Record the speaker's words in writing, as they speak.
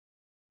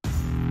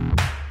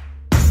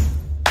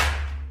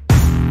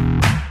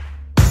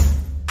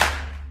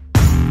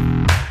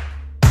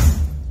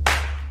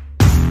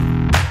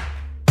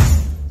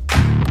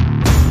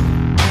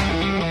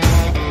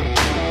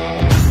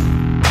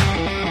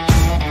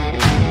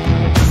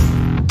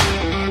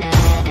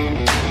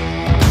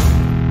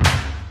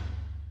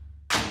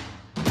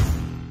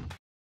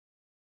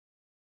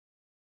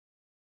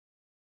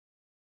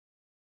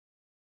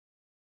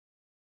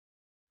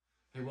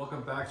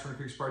welcome back to Turner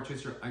Creek Spark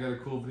Chaser. I got a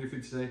cool video for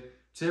you today.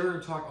 Today we're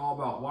going to talk all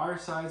about wire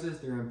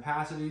sizes, their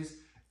ampacities,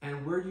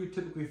 and where you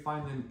typically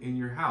find them in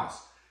your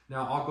house.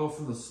 Now I'll go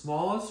from the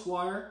smallest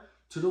wire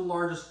to the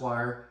largest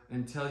wire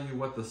and tell you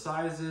what the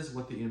size is,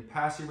 what the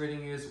ampacity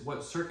rating is,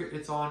 what circuit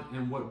it's on,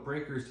 and what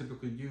breakers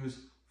typically use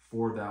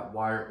for that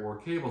wire or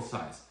cable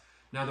size.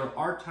 Now there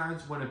are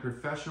times when a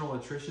professional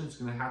electrician is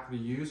going to have to be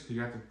used because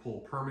you have to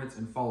pull permits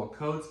and follow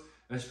codes,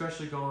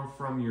 especially going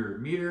from your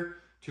meter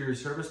to your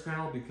service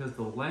panel, because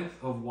the length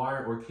of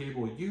wire or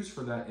cable used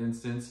for that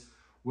instance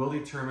will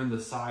determine the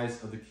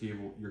size of the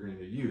cable you're going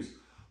to use.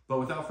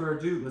 But without further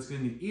ado, let's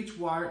get into each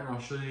wire and I'll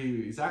show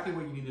you exactly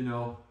what you need to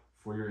know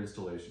for your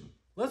installation.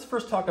 Let's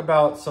first talk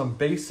about some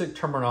basic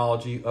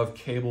terminology of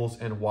cables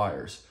and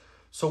wires.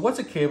 So what's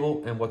a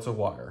cable and what's a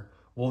wire?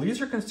 Well,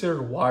 these are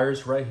considered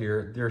wires right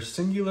here. They're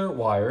singular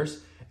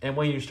wires, and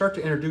when you start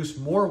to introduce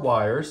more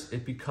wires,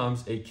 it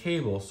becomes a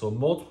cable. So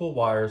multiple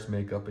wires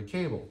make up a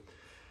cable.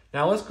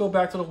 Now let's go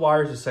back to the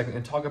wires a second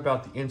and talk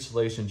about the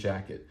insulation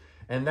jacket.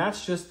 And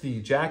that's just the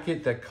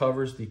jacket that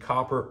covers the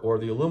copper or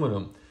the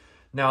aluminum.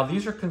 Now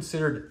these are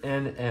considered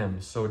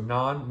NM, so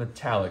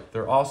non-metallic.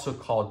 They're also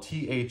called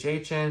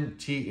THHN,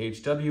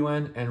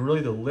 THWN, and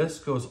really the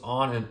list goes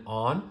on and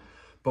on.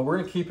 But we're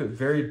gonna keep it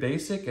very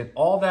basic, and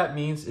all that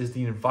means is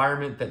the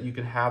environment that you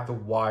can have the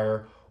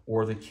wire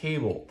or the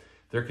cable.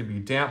 There could be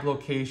damp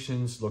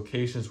locations,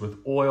 locations with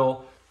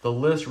oil. The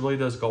list really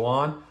does go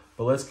on,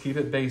 but let's keep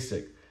it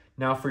basic.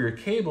 Now for your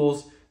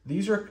cables,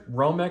 these are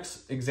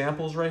Romex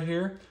examples right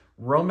here.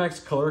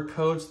 Romex color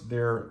codes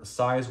their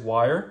size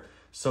wire.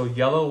 So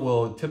yellow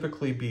will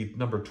typically be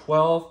number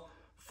 12.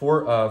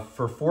 For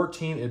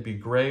 14, it'd be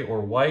gray or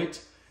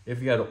white.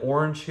 If you had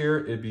orange here,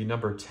 it'd be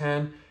number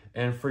 10.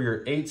 And for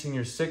your 8s and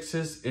your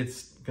 6s,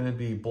 it's gonna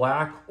be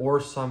black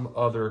or some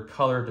other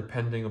color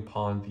depending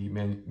upon the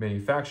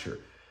manufacturer.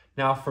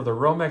 Now for the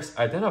Romex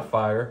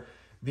identifier,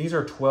 these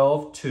are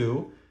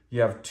 12-2.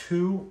 You have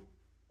 2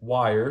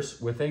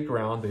 wires with a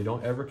ground. They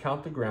don't ever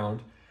count the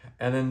ground.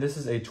 And then this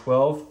is a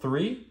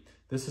 12-3,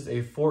 this is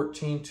a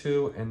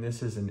 14-2, and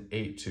this is an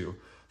 8-2.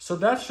 So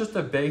that's just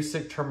a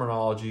basic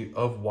terminology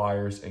of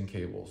wires and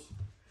cables.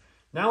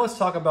 Now let's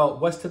talk about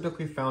what's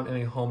typically found in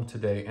a home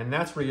today, and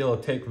that's where yellow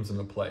tape comes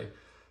into play.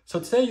 So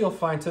today you'll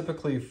find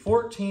typically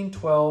 14,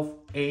 12,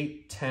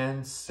 8,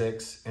 10,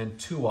 6, and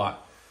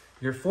 2-aught.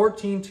 Your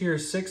 14 to your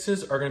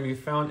 6s are going to be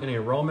found in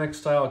a Romex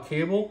style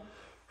cable.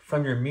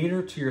 From your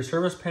meter to your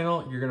service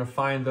panel, you're going to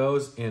find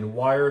those in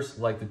wires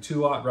like the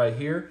 2-aught right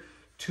here.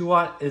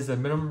 2-aught is the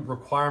minimum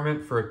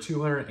requirement for a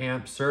 200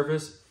 amp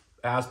service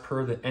as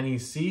per the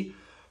NEC,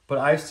 but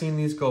I've seen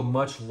these go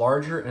much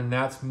larger, and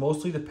that's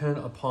mostly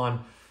dependent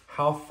upon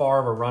how far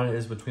of a run it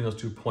is between those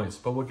 2 points,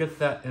 but we'll get to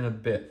that in a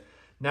bit.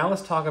 Now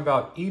let's talk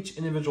about each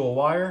individual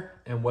wire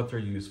and what they're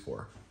used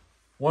for.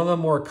 One of the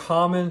more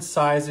common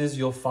sizes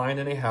you'll find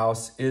in a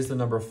house is the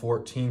number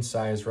 14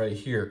 size right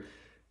here.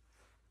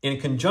 In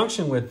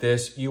conjunction with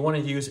this, you want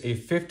to use a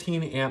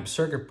 15 amp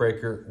circuit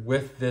breaker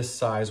with this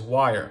size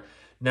wire.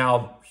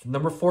 Now,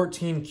 number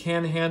 14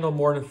 can handle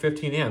more than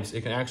 15 amps.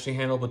 It can actually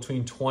handle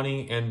between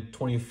 20 and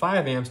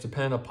 25 amps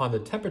depending upon the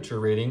temperature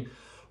rating.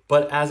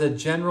 But as a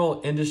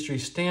general industry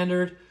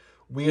standard,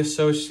 we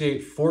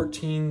associate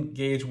 14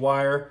 gauge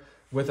wire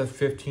with a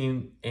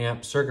 15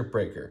 amp circuit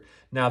breaker.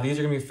 Now, these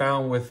are going to be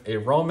found with a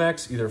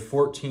Romex, either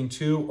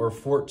 14.2 or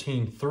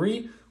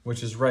 14.3,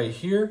 which is right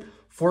here.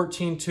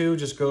 14.2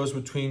 just goes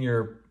between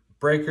your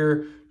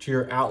breaker to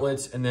your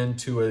outlets and then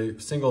to a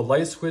single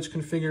light switch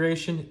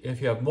configuration.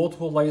 If you have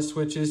multiple light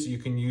switches, you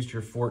can use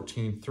your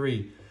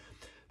 14.3.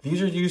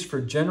 These are used for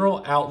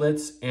general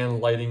outlets and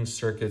lighting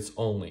circuits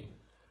only.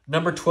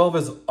 Number 12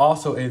 is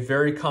also a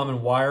very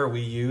common wire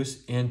we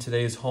use in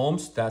today's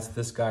homes. That's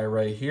this guy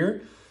right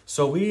here.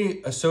 So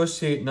we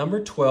associate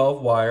number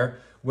 12 wire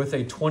with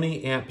a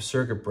 20 amp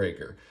circuit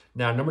breaker.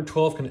 Now number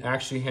 12 can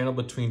actually handle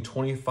between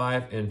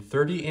 25 and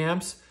 30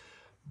 amps.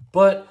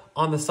 But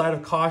on the side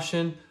of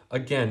caution,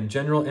 again,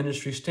 general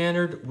industry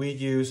standard, we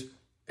use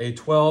a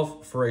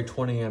 12 for a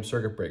 20 amp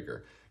circuit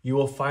breaker. You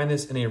will find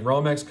this in a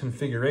Romex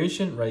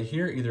configuration right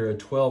here, either a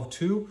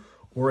 12.2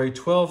 or a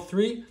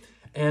 12.3.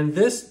 And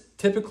this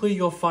typically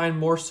you'll find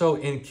more so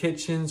in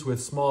kitchens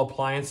with small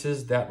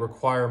appliances that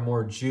require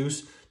more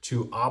juice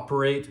to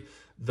operate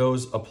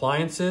those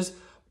appliances.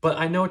 But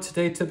I know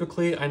today,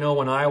 typically, I know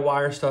when I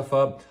wire stuff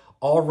up,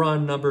 I'll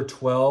run number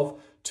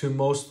 12 to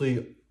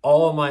mostly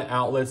all of my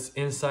outlets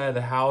inside of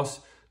the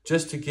house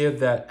just to give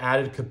that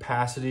added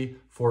capacity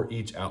for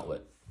each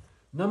outlet.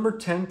 Number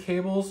 10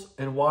 cables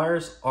and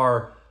wires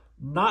are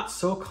not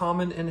so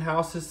common in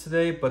houses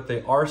today, but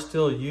they are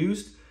still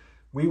used.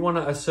 We want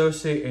to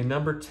associate a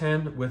number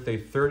 10 with a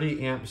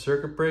 30 amp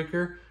circuit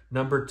breaker.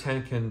 Number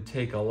 10 can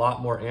take a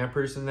lot more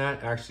amperes than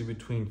that, actually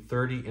between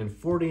 30 and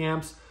 40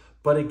 amps.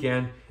 But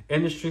again,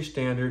 industry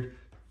standard,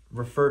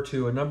 refer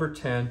to a number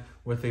 10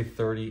 with a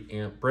 30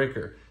 amp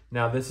breaker.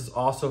 Now this is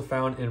also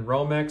found in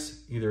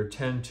Romex, either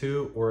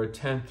 10.2 or a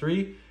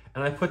 10.3.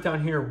 And I put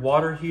down here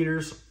water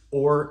heaters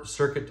or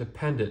circuit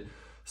dependent.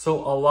 So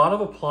a lot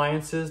of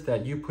appliances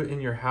that you put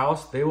in your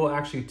house, they will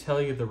actually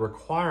tell you the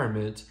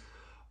requirement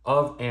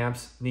of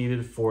amps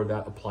needed for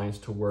that appliance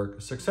to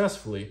work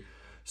successfully.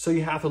 So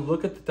you have to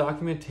look at the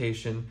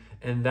documentation,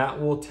 and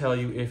that will tell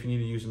you if you need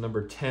to use a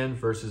number 10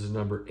 versus a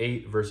number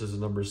 8 versus a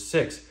number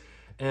 6.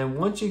 And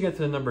once you get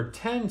to the number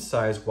 10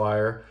 size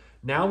wire,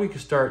 now we can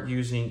start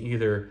using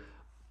either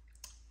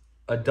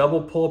a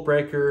double pole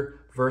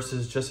breaker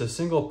versus just a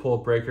single pole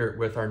breaker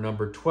with our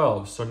number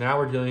 12. So now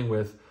we're dealing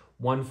with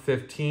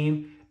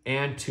 115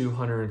 and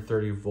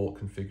 230 volt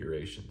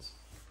configurations.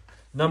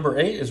 Number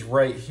 8 is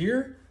right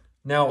here.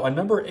 Now, a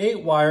number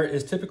 8 wire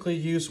is typically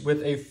used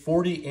with a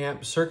 40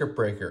 amp circuit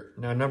breaker.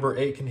 Now, number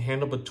 8 can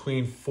handle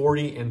between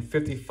 40 and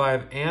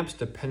 55 amps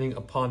depending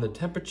upon the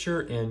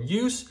temperature and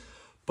use.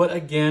 But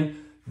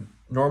again,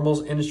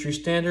 normal's industry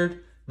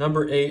standard,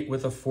 number 8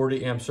 with a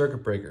 40 amp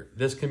circuit breaker.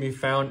 This can be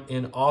found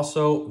in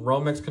also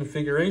Romex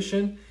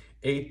configuration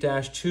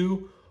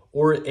 8-2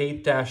 or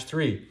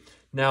 8-3.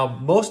 Now,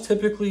 most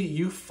typically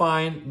you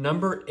find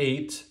number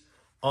 8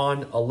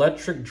 on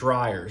electric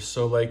dryers,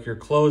 so like your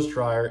clothes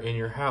dryer in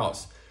your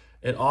house.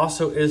 It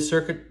also is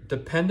circuit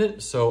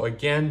dependent, so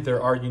again,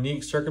 there are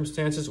unique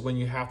circumstances when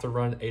you have to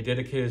run a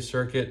dedicated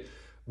circuit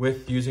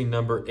with using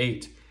number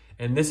 8.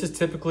 And this is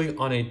typically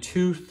on a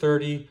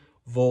 230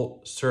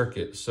 volt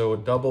circuit, so a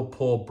double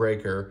pole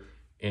breaker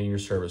in your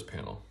service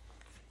panel.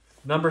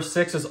 Number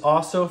 6 is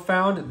also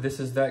found. This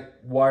is that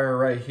wire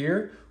right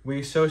here. We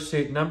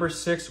associate number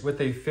 6 with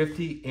a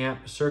 50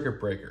 amp circuit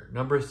breaker.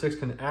 Number 6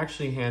 can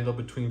actually handle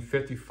between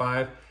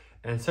 55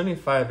 and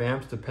 75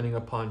 amps depending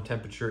upon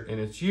temperature and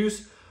its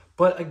use.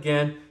 But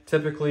again,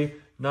 typically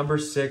number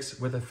 6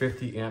 with a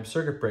 50 amp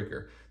circuit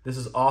breaker. This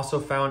is also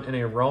found in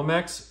a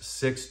Romex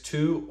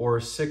 6.2 or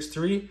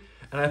 6.3.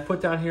 And I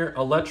put down here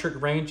electric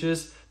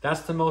ranges.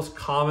 That's the most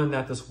common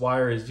that this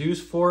wire is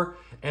used for.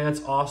 And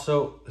it's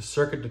also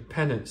circuit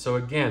dependent. So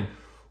again,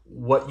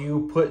 what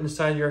you put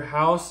inside your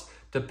house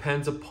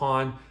depends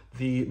upon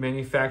the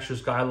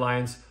manufacturer's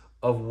guidelines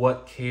of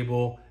what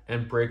cable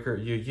and breaker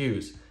you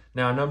use.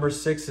 Now, number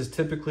 6 is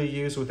typically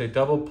used with a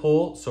double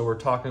pole, so we're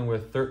talking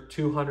with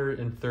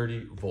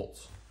 230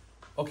 volts.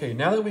 Okay,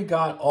 now that we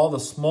got all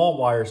the small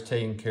wires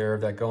taken care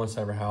of that go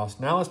inside our house,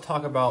 now let's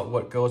talk about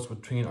what goes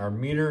between our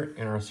meter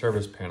and our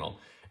service panel.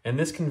 And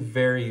this can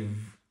vary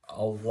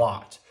a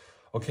lot.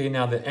 Okay,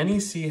 now the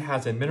NEC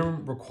has a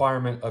minimum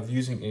requirement of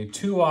using a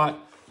 2-aught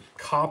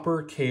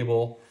copper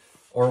cable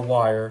or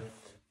wire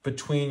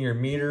between your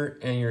meter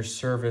and your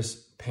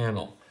service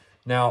panel.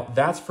 Now,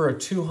 that's for a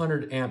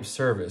 200 amp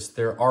service.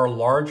 There are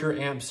larger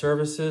amp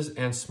services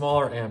and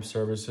smaller amp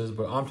services,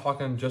 but I'm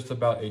talking just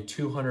about a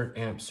 200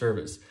 amp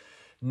service.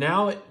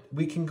 Now,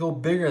 we can go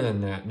bigger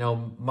than that.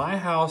 Now, my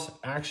house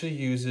actually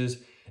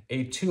uses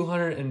a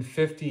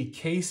 250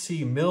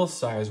 kc mil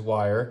size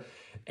wire,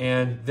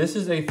 and this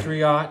is a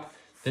 3-aught,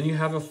 then you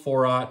have a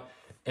 4-aught,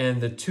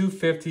 and the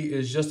 250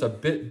 is just a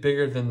bit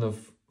bigger than the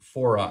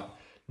 4-aught.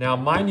 Now,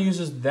 mine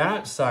uses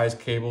that size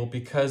cable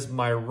because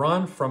my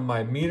run from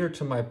my meter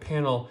to my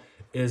panel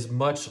is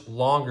much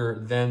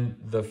longer than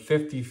the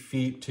 50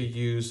 feet to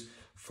use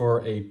for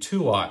a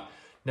 2-aught.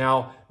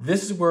 Now,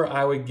 this is where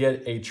I would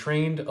get a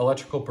trained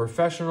electrical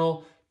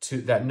professional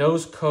that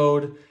knows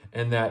code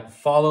and that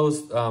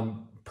follows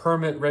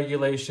permit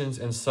regulations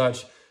and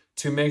such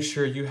to make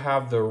sure you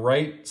have the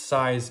right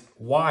size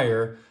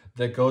wire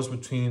that goes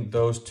between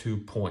those 2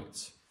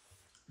 points.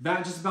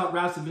 That just about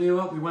wraps the video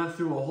up. We went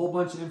through a whole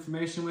bunch of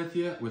information with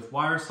you with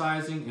wire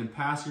sizing and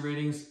ampacity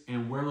ratings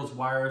and where those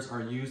wires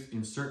are used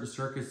in certain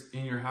circuits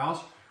in your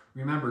house.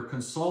 Remember,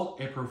 consult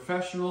a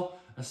professional,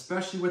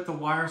 especially with the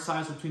wire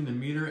size between the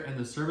meter and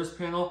the service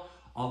panel.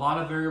 A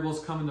lot of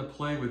variables come into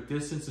play with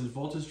distance and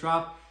voltage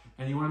drop,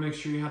 and you want to make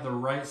sure you have the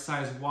right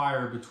size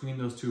wire between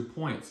those 2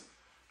 points.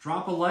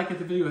 Drop a like if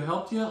the video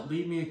helped you.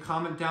 Leave me a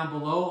comment down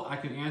below. I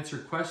can answer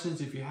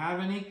questions if you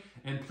have any.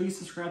 And please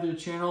subscribe to the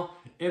channel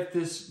if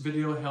this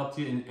video helped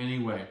you in any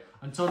way.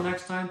 Until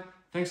next time,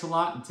 thanks a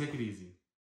lot and take it easy.